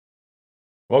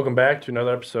Welcome back to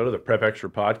another episode of the Prep Extra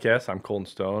Podcast. I'm Colton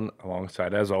Stone,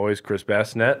 alongside, as always, Chris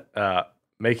Bassinet,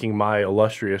 making my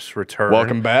illustrious return.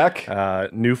 Welcome back.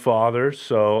 New father,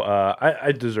 so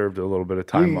I deserved a little bit of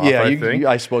time off, I think.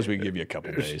 I suppose we can give you a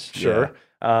couple days. Sure.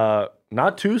 Yeah.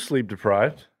 Not too sleep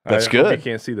deprived. That's I good. Hope you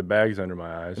can't see the bags under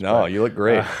my eyes. No, you look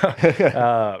great.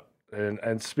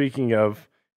 And speaking of,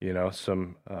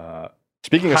 some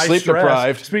Speaking of high sleep stress,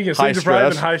 deprived. Speaking of high sleep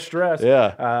deprived stress. and high stress.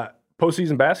 Yeah.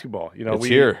 Postseason basketball. It's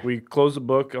here. We closed the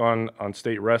book on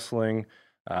state wrestling,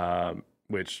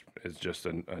 which is just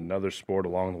another sport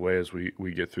along the way as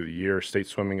we get through the year. State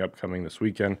swimming upcoming this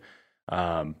weekend.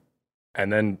 And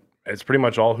then it's pretty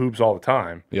much all hoops all the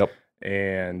time. Yep.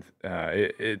 And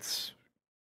it's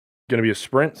going to be a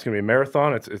sprint. It's going to be a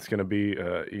marathon. It's going to be,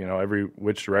 every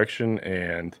which direction.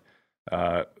 And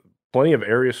plenty of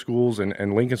area schools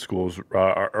and Lincoln schools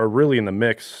are really in the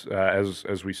mix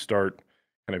as we start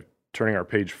kind of turning our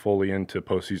page fully into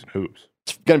postseason hoops.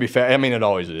 It's going to be it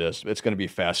always is. It's going to be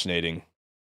fascinating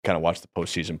kind of watch the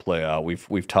postseason play out.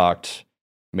 We've talked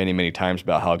many times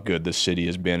about how good this city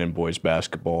has been in boys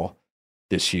basketball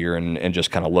this year, and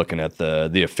just kind of looking at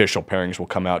the official pairings will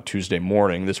come out Tuesday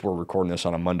morning. We're recording this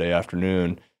on a Monday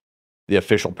afternoon. The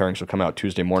official pairings will come out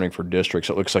Tuesday morning for districts.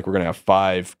 It looks like we're going to have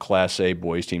 5 Class A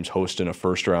boys teams hosting a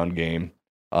first-round game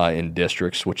in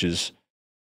districts, which is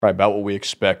probably about what we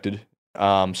expected.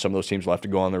 Some of those teams will have to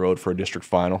go on the road for a district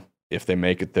final if they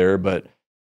make it there, but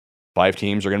 5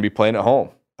 teams are going to be playing at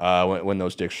home when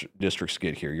those districts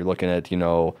get here. You're looking at,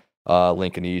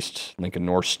 Lincoln East, Lincoln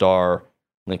North Star,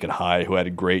 Lincoln High, who had a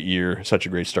great year, such a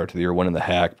great start to the year, winning the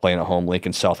HAC, playing at home.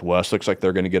 Lincoln Southwest looks like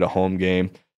they're going to get a home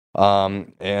game. So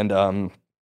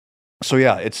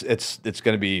yeah, it's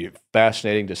going to be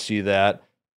fascinating to see that.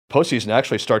 Postseason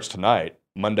actually starts tonight,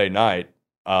 Monday night,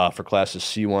 for classes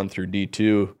C1 through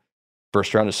D2.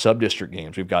 First round of sub-district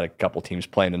games. We've got a couple teams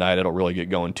playing tonight. It'll really get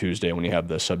going Tuesday when you have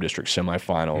the sub-district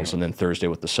semifinals, and then Thursday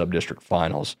with the sub-district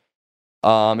finals.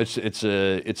 It's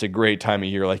a great time of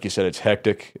year. Like you said, it's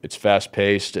hectic. It's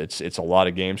fast-paced. It's a lot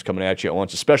of games coming at you at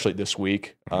once, especially this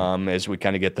week as we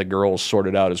kind of get the girls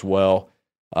sorted out as well.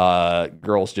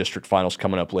 Girls district finals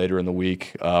coming up later in the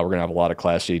week. We're gonna have a lot of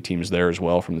Class A teams there as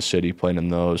well from the city playing in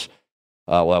those.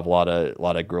 We'll have a lot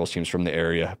of girls teams from the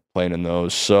area playing in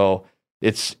those. So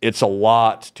it's a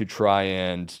lot to try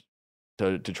and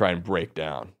break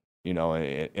down, in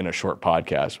a short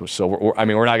podcast. So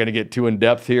we're not going to get too in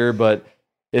depth here, but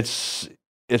it's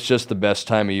just the best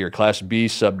time of year. Class B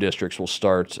sub districts will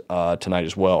start tonight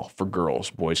as well for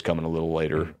girls. Boys coming a little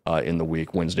later in the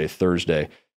week, Wednesday, Thursday.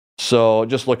 So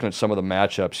just looking at some of the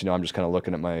matchups, I'm just kind of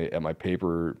looking at my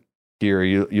paper here.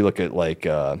 You look at like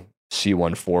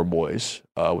C14 boys,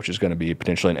 which is going to be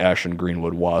potentially an Ashland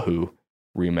Greenwood Wahoo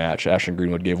rematch. Ashland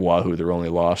Greenwood gave Wahoo their only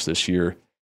loss this year.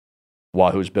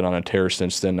 Wahoo's been on a tear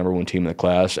since then, number 1 team in the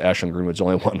class. Ashland Greenwood's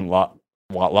only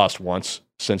lost once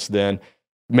since then.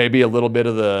 Maybe a little bit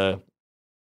of the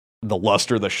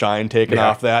luster, the shine taken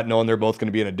off that, knowing they're both going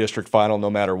to be in a district final no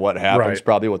matter what happens,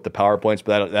 probably with the PowerPoints,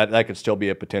 but that could still be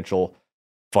a potential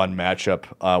fun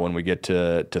matchup when we get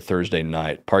to Thursday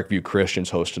night. Parkview Christian's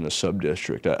hosting a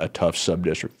sub-district, a tough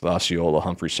sub-district with Osceola,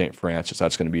 Humphrey, St. Francis.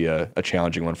 That's going to be a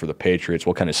challenging one for the Patriots.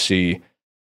 We'll kind of see,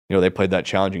 they played that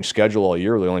challenging schedule all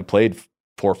year. They only played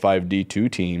 4 or 5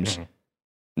 D2 teams. Mm-hmm.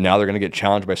 Now they're going to get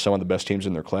challenged by some of the best teams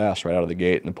in their class right out of the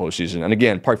gate in the postseason. And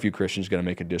again, Parkview Christian's going to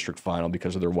make a district final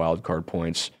because of their wild card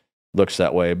points. Looks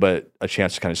that way, but a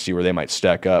chance to kind of see where they might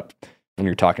stack up when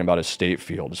you're talking about a state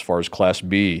field. As far as Class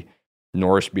B,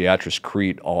 Norris, Beatrice,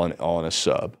 Crete, all in a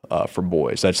sub for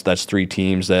boys. That's 3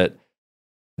 teams that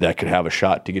could have a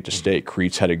shot to get to state.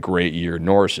 Crete's had a great year.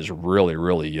 Norris is really,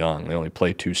 really young. They only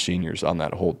play 2 seniors on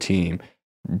that whole team.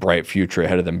 Bright future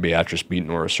ahead of them. Beatrice beat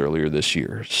Norris earlier this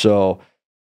year. So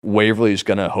Waverly's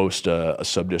going to host a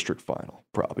sub-district final,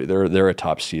 probably. They're a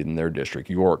top seed in their district.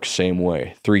 York, same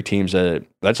way. 3 teams.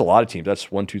 That's a lot of teams. That's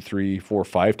 1, 2, 3, 4,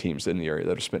 5 teams in the area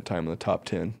that have spent time in the top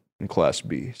 10 in Class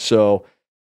B. So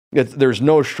there's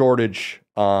no shortage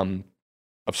of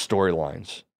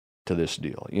storylines to this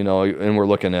deal, and we're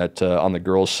looking at, on the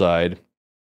girls' side,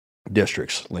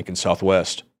 districts. Lincoln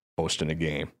Southwest hosting a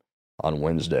game on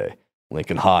Wednesday.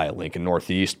 Lincoln High, Lincoln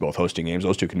Northeast, both hosting games.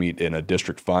 Those 2 can meet in a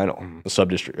district final,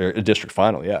 a district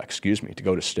final, to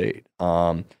go to state.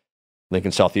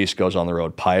 Lincoln Southeast goes on the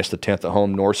road. Pius the 10th at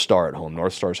home, North Star at home.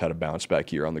 North Star's had a bounce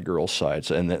back year on the girls'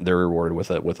 side, and they're rewarded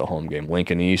with a home game.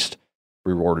 Lincoln East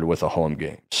rewarded with a home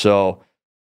game. So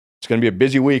it's going to be a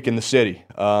busy week in the city.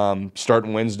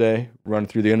 Starting Wednesday, running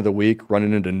through the end of the week,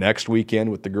 running into next weekend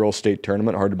with the girls' state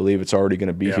tournament. Hard to believe it's already going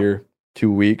to be here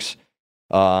 2 weeks.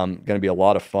 Going to be a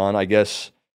lot of fun. I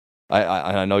guess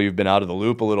I know you've been out of the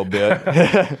loop a little bit,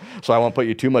 so I won't put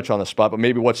you too much on the spot, but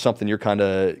maybe what's something you're kind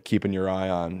of keeping your eye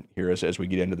on here as we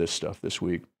get into this stuff this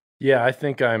week? Yeah, I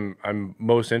think I'm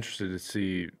most interested to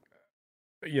see.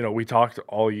 We talked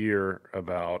all year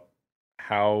about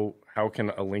how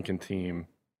can a Lincoln team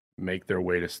make their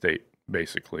way to state,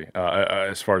 basically,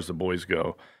 as far as the boys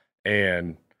go,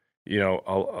 and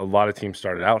a lot of teams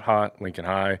started out hot. Lincoln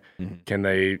High, can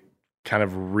they kind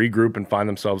of regroup and find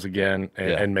themselves again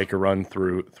and make a run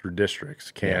through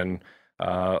districts? Can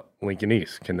Lincoln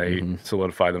East, can they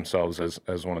solidify themselves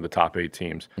as one of the top 8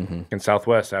 teams? Can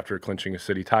Southwest, after clinching a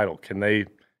city title, can they,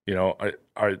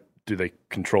 do they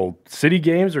control city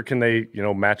games, or can they,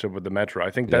 match up with the Metro?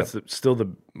 I think that's still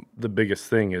the biggest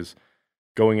thing, is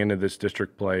going into this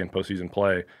district play and postseason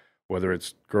play, whether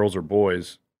it's girls or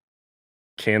boys,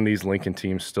 can these Lincoln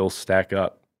teams still stack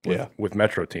up with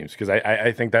Metro teams? Because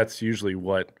I think that's usually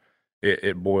what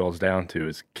it boils down to,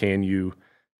 is can you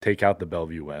take out the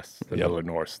Bellevue West, the Millard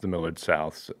Norths, the Millard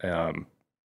Souths,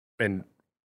 and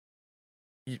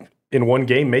in one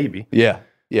game maybe.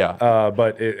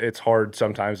 But it's hard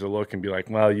sometimes to look and be like,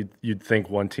 well, you'd think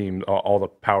one team, all the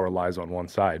power lies on one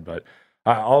side. But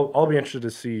I'll be interested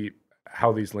to see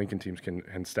how these Lincoln teams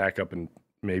can stack up and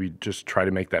maybe just try to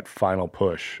make that final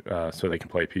push so they can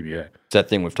play PBA. It's that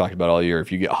thing we've talked about all year.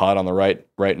 If you get hot on the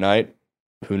right night,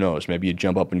 who knows? Maybe you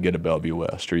jump up and get a Bellevue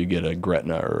West, or you get a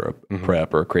Gretna or a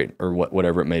Prep or a Creighton or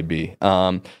whatever it may be.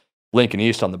 Lincoln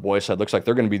East on the boys' side looks like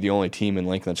they're going to be the only team in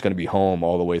Lincoln that's going to be home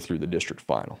all the way through the district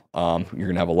final. You're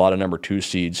going to have a lot of number 2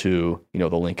 seeds who, the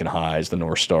Lincoln Highs, the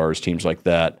North Stars, teams like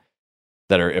that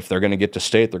are, if they're going to get to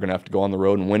state, they're going to have to go on the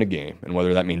road and win a game. And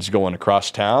whether that means going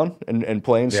across town and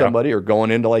playing somebody, or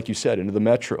going into, like you said, into the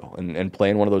Metro and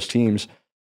playing one of those teams,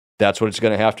 that's what it's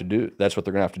going to have to do. That's what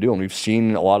they're going to have to do. And we've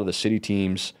seen a lot of the city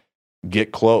teams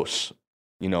get close,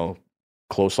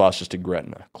 close losses to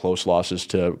Gretna, close losses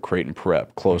to Creighton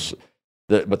Prep, close.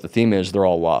 But the theme is they're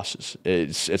all losses.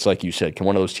 It's like you said, can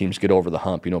one of those teams get over the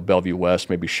hump? Bellevue West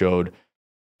maybe showed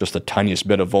just the tiniest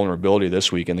bit of vulnerability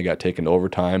this week, and they got taken to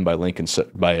overtime by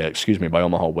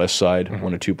Omaha West Side,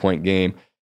 won a 2-point game.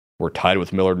 We're tied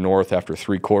with Millard North after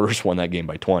 3 quarters, won that game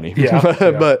by 20.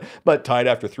 But tied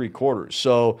after 3 quarters.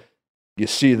 So you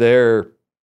see there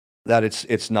that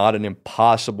it's not an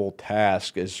impossible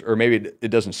task, or maybe it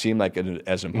doesn't seem like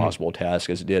as impossible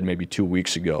task as it did maybe 2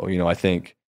 weeks ago. I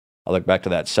think I look back to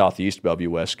that Southeast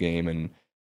Bellevue West game,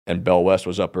 and Bell West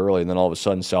was up early, and then all of a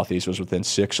sudden Southeast was within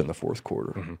 6 in the 4th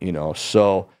quarter.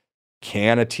 So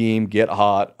can a team get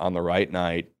hot on the right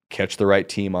night, catch the right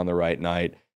team on the right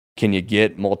night? Can you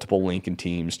get multiple Lincoln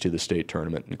teams to the state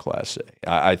tournament in Class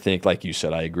A? I think, like you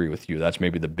said, I agree with you. That's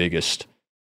maybe the biggest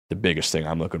thing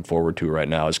I'm looking forward to right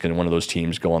now, is can one of those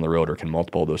teams go on the road, or can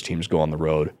multiple of those teams go on the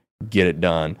road, get it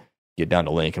done, get down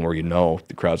to Lincoln where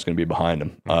the crowd's going to be behind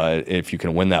them. If you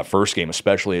can win that first game,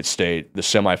 especially at state, the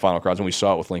semifinal crowds, and we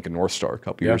saw it with Lincoln North Star a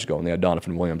couple years ago, and they had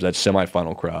Donovan Williams. That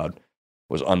semifinal crowd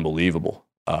was unbelievable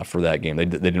for that game. They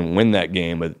didn't win that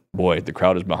game, but boy, the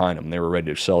crowd is behind them. They were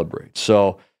ready to celebrate.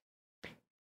 So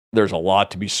there's a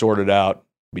lot to be sorted out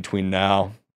between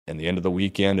now and the end of the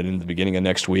weekend and in the beginning of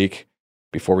next week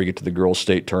before we get to the girls'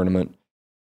 state tournament.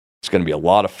 It's going to be a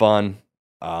lot of fun.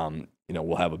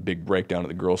 We'll have a big breakdown of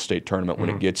the girls' state tournament when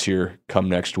it gets here. Come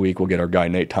next week, we'll get our guy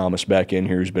Nate Thomas back in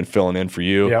here, who's been filling in for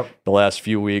you the last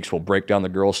few weeks. We'll break down the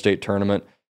girls' state tournament.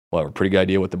 We'll have a pretty good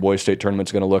idea what the boys' state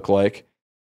tournament's going to look like.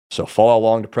 So follow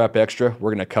along to Prep Extra.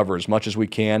 We're going to cover as much as we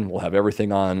can. We'll have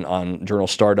everything on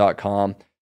journalstar.com.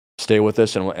 Stay with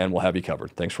us, and we'll have you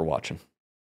covered. Thanks for watching.